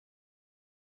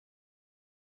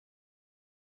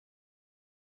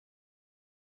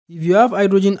If you have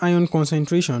hydrogen ion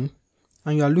concentration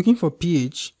and you are looking for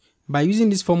pH, by using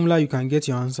this formula you can get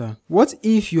your answer. What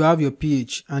if you have your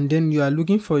pH and then you are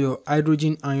looking for your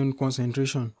hydrogen ion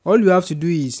concentration? All you have to do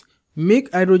is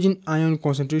make hydrogen ion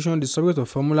concentration the subject of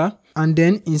formula and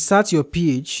then insert your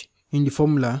pH in the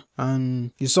formula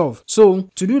and you solve. So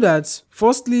to do that,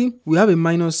 firstly we have a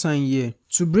minus sign here.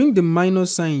 To bring the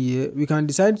minus sign here, we can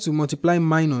decide to multiply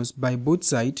minus by both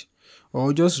sides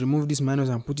or just remove this minus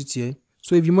and put it here.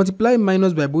 So if you multiply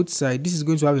minus by both sides, this is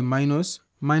going to have a minus.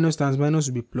 Minus times minus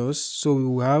will be plus. So we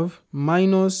will have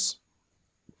minus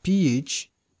pH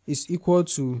is equal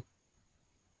to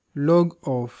log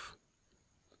of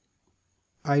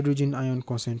hydrogen ion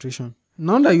concentration.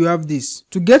 Now that you have this,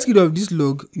 to get rid of this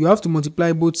log, you have to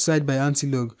multiply both sides by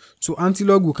antilog. So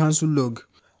antilog will cancel log.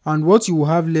 And what you will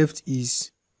have left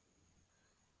is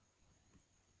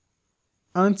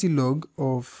antilog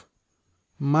of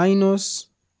minus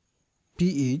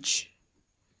pH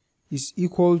is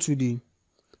equal to the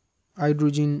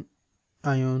hydrogen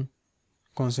ion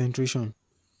concentration.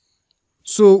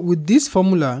 So with this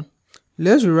formula,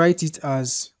 let's rewrite it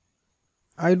as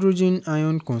hydrogen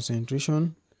ion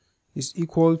concentration is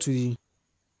equal to the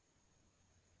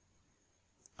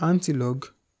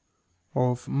antilog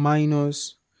of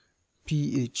minus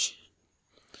pH.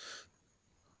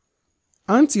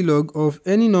 Antilog of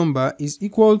any number is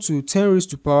equal to 10 raised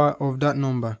to the power of that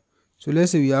number. So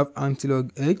let's say we have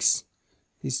antilog x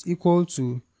is equal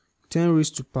to 10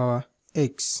 raised to the power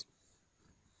x.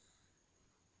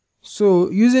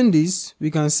 So using this, we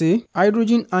can say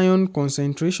hydrogen ion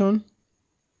concentration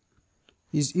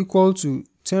is equal to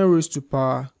 10 raised to the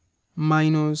power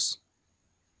minus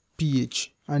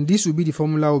pH. And this will be the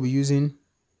formula we'll be using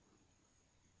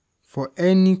for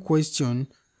any question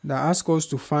that asks us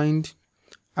to find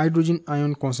hydrogen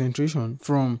ion concentration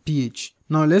from pH.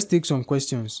 Now let's take some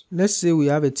questions. Let's say we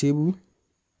have a table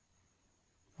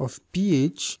of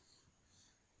pH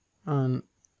and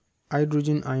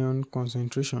hydrogen ion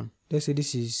concentration. Let's say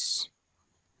this is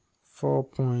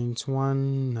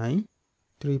 4.19,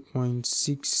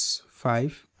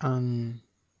 3.65 and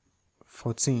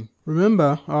 14.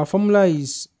 Remember, our formula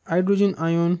is hydrogen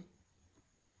ion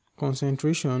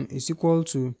concentration is equal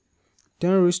to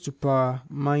 10 raised to the power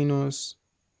minus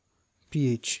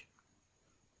pH.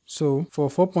 So for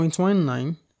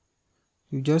 4.19,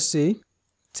 you just say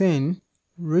 10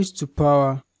 raised to the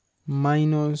power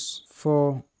minus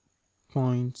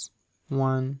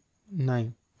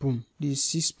 4.19. Boom.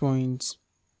 This is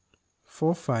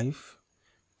 6.45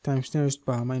 times 10 raised to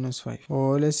the power minus 5.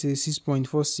 Or let's say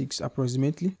 6.46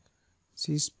 approximately.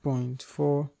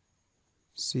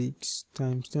 6.46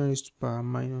 times 10 raised to the power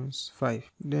minus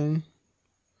 5. Then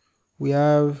we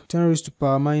have 10 raised to the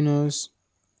power minus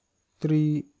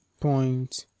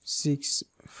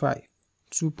 3.65.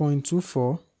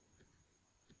 2.24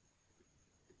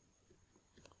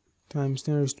 times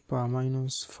 10 raised to the power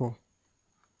minus 4.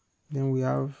 Then we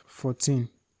have 14.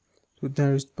 So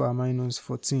 10 raised to the power minus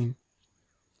 14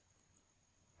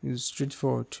 is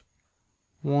straightforward.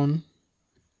 1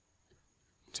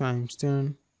 times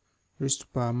 10 raised to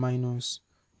the power minus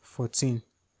 14.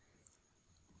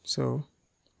 So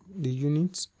the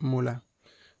unit molar.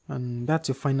 And that's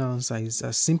your final answer. It's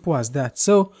as simple as that.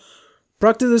 So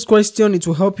practice this question, it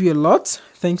will help you a lot.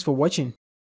 Thanks for watching.